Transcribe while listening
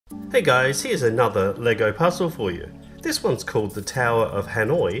Hey guys, here's another Lego puzzle for you. This one's called the Tower of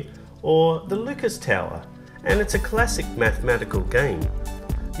Hanoi, or the Lucas Tower, and it's a classic mathematical game.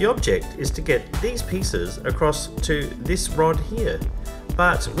 The object is to get these pieces across to this rod here,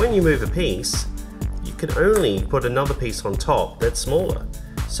 but when you move a piece, you can only put another piece on top that's smaller.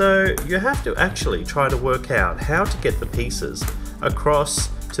 So you have to actually try to work out how to get the pieces across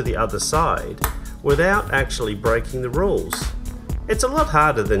to the other side without actually breaking the rules. It's a lot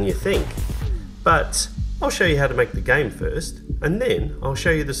harder than you think, but I'll show you how to make the game first, and then I'll show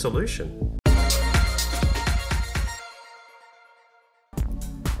you the solution.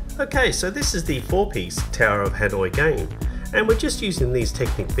 Okay, so this is the 4-piece Tower of Hanoi game, and we're just using these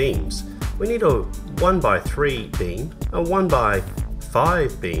Technic beams. We need a 1x3 beam, a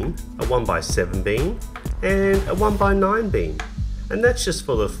 1x5 beam, a 1x7 beam, and a 1x9 beam, and that's just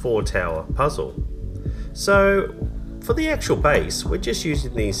for the 4-tower puzzle. So for the actual base, we're just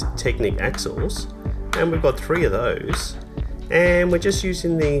using these Technic axles, and we've got 3 of those, and we're just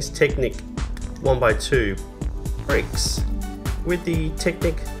using these Technic 1x2 bricks with the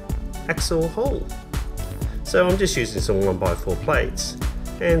Technic axle hole. So I'm just using some 1x4 plates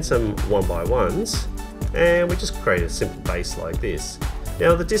and some 1x1s, and we just create a simple base like this.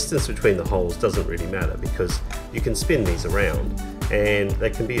 Now the distance between the holes doesn't really matter because you can spin these around and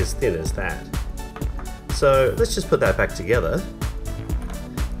they can be as thin as that. So let's just put that back together,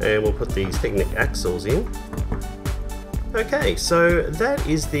 and we'll put these Technic axles in. Okay, so that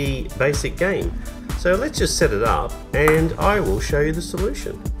is the basic game. So let's just set it up and I will show you the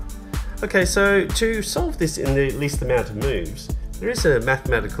solution. Okay, so to solve this in the least amount of moves, there is a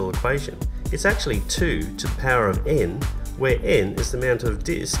mathematical equation. It's actually 2 to the power of n, where n is the amount of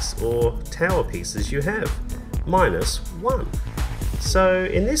discs or tower pieces you have, minus 1. So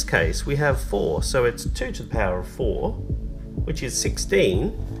in this case we have 4, so it's 2 to the power of 4, which is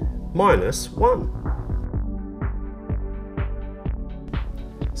 16, minus 1.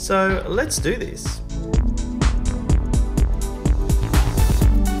 So let's do this.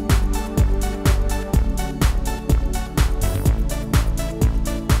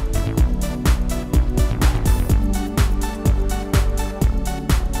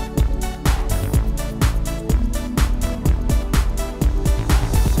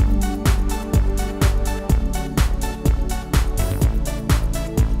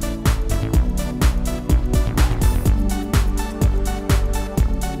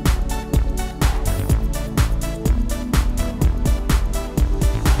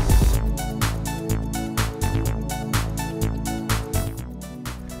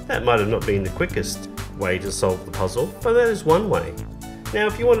 That might have not been the quickest way to solve the puzzle, but that is one way. Now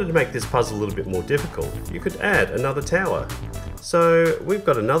if you wanted to make this puzzle a little bit more difficult, you could add another tower. So we've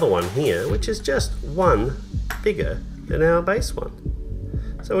got another one here which is just one bigger than our base one.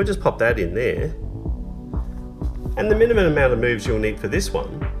 So we'll just pop that in there. And the minimum amount of moves you'll need for this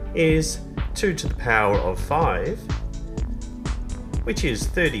one is 2 to the power of 5, which is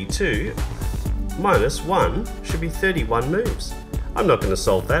 32, minus 1 should be 31 moves. I'm not going to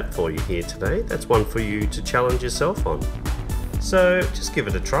solve that for you here today, that's one for you to challenge yourself on. So just give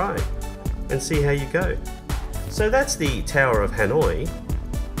it a try and see how you go. So that's the Tower of Hanoi,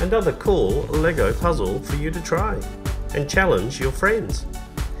 another cool Lego puzzle for you to try and challenge your friends.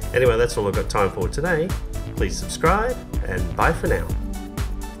 Anyway, that's all I've got time for today. Please subscribe and bye for now.